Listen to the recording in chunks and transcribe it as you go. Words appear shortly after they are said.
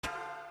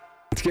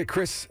Let's get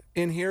Chris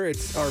in here.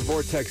 It's our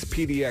Vortex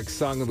PDX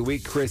Song of the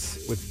Week.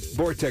 Chris with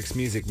Vortex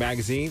Music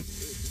Magazine,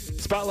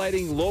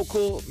 spotlighting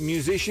local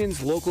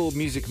musicians, local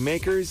music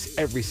makers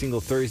every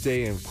single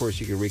Thursday. And, of course,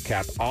 you can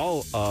recap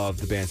all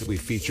of the bands that we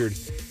featured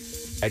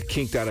at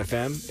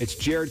kink.fm. It's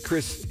Jared,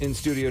 Chris in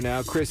studio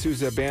now. Chris,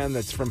 who's a band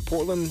that's from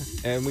Portland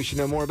and we should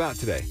know more about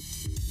today?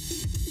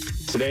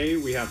 Today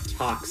we have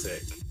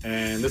Toxic.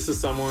 And this is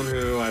someone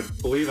who I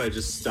believe I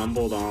just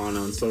stumbled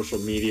on social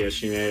media.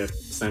 She may have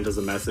sent us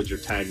a message or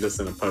tagged us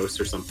in a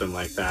post or something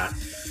like that.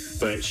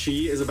 But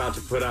she is about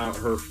to put out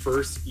her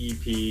first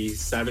EP,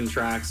 7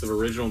 tracks of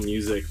original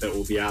music that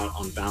will be out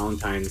on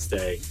Valentine's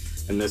Day.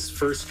 And this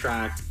first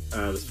track,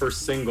 this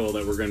first single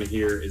that we're going to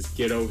hear is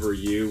Get Over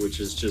You, which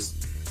is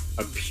just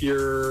a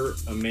pure,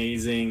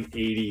 amazing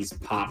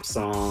 80s pop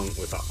song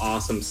with an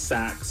awesome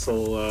sax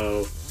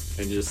solo.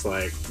 And just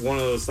like one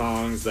of those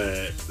songs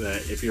that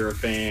if you're a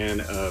fan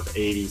of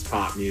 80s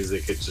pop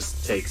music, it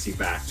just takes you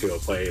back to a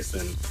place.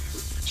 And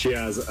she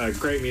has a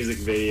great music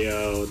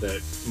video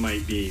that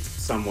might be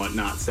somewhat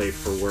not safe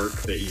for work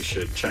that you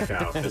should check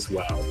out as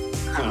well.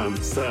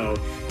 So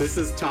this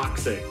is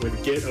Toxic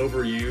with Get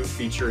Over You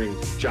featuring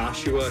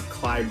Joshua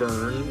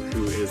Clyburn,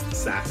 who is the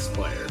sax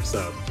player.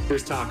 So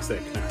here's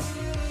Toxic now.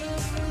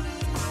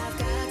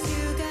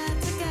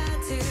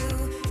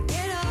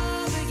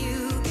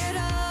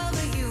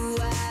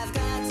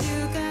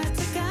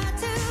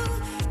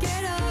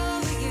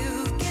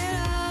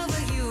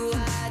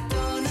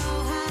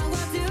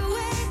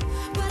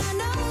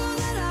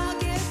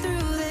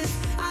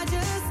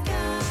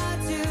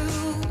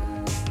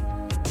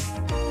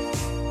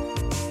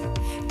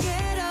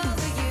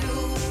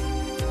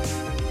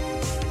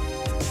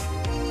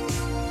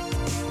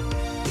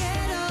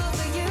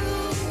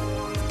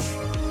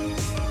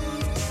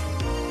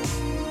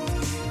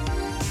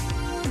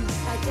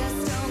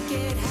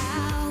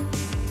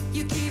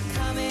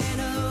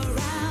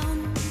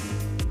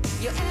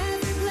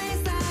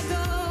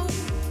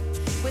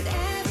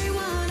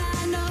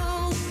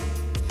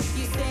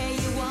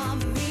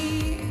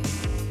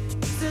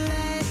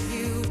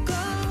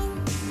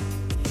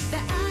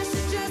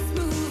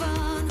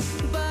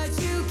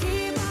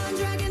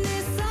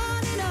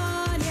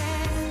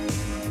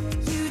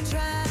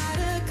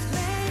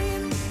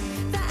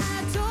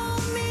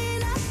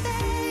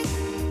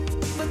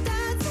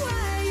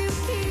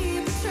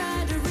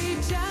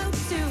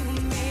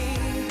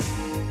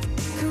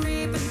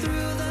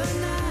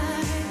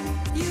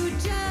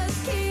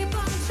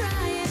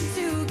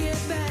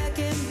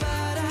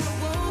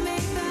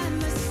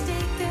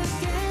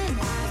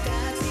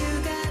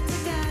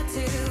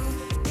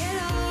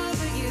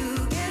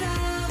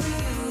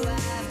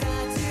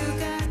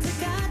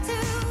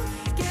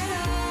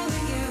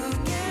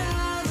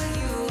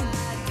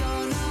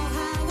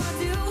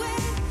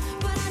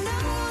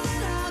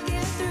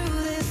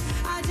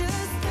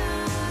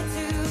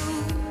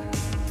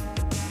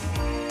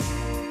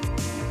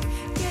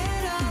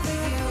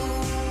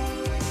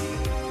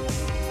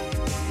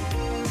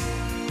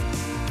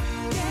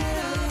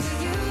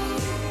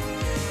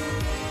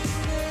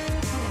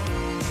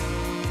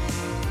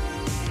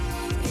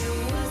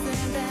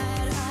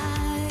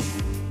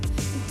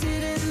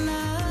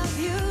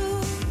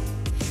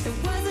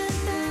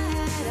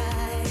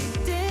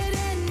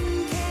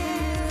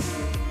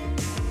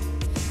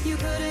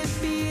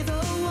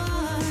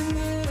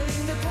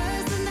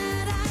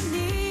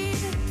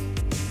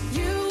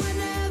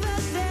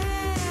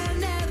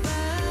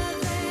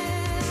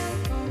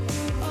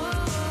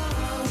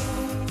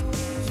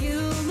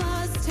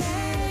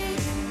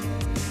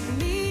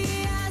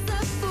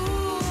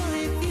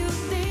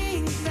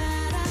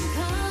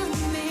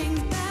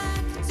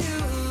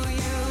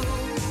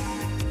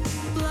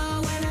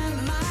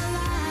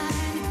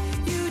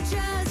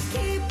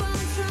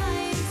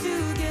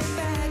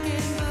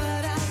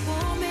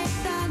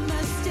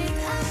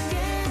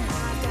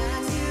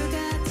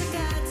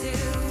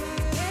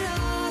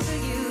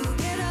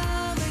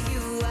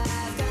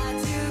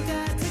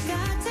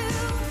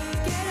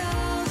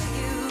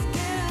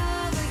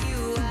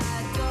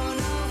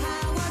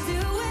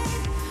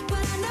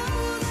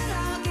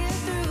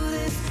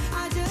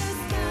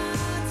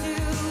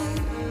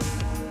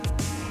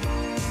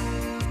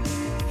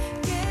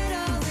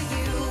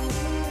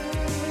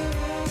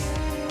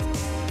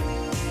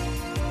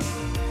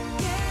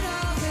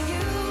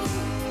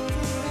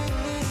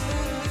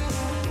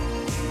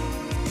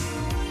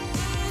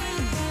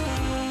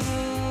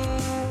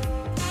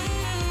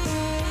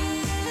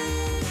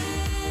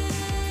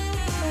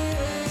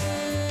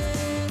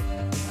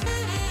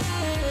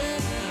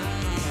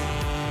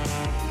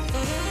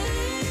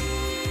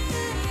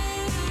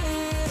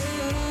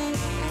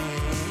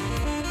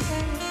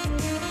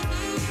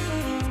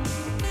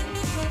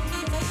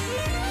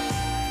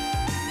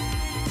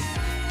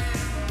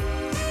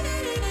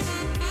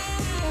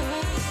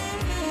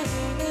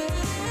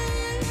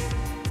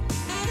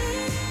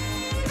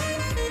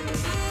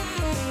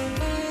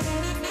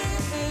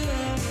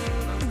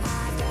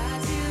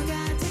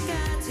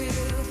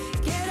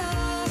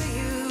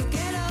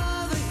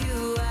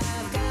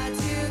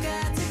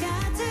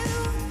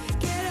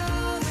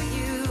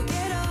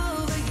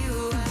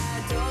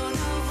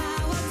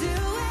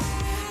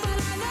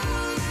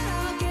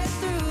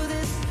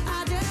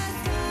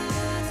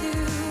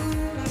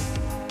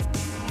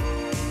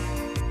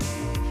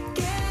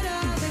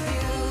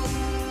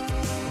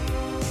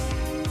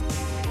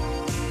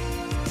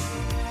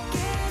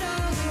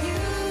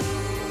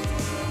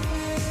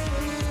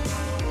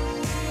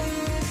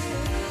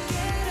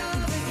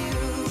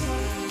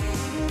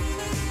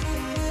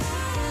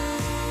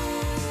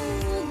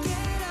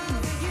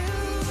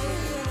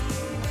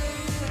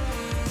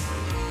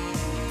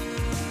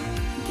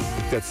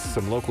 That's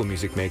some local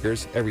music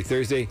makers. Every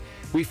Thursday,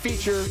 we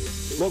feature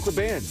local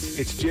bands.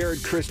 It's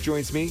Jared. Chris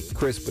joins me.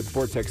 Chris with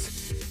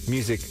Vortex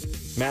Music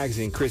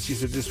Magazine. Chris, you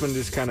said this one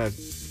just kind of,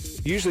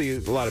 usually a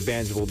lot of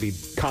bands will be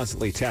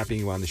constantly tapping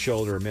you on the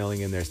shoulder or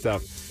mailing in their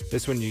stuff.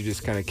 This one you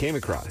just kind of came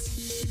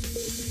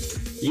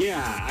across.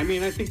 Yeah, I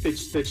mean, I think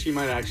that she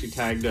might have actually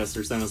tagged us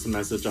or sent us a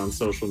message on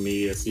social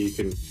media, so you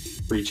can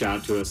reach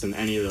out to us in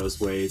any of those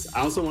ways. I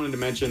also wanted to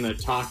mention that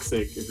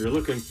Toxic, if you're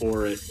looking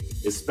for it,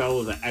 is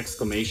spelled with an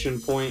exclamation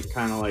point,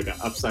 kind of like an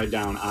upside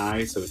down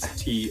I, so it's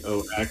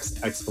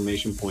ToX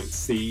exclamation point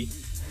C.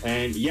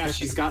 And yeah,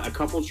 she's got a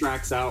couple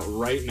tracks out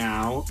right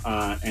now,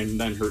 and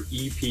then her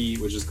EP,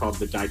 which is called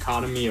The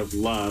Dichotomy of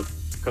Love,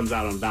 comes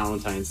out on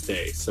Valentine's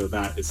Day, so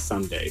that is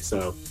Sunday.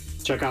 So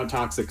check out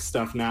Toxic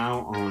stuff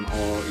now on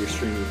all your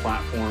streaming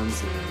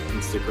platforms,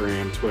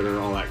 Instagram, Twitter,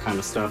 all that kind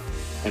of stuff.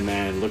 And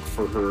then look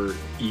for her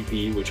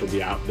EP, which will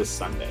be out this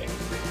Sunday.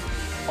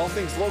 All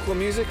things local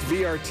music,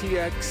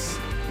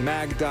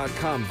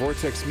 vrtxmag.com,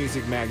 Vortex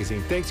Music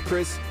Magazine. Thanks,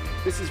 Chris.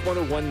 This is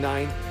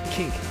 1019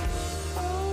 Kink.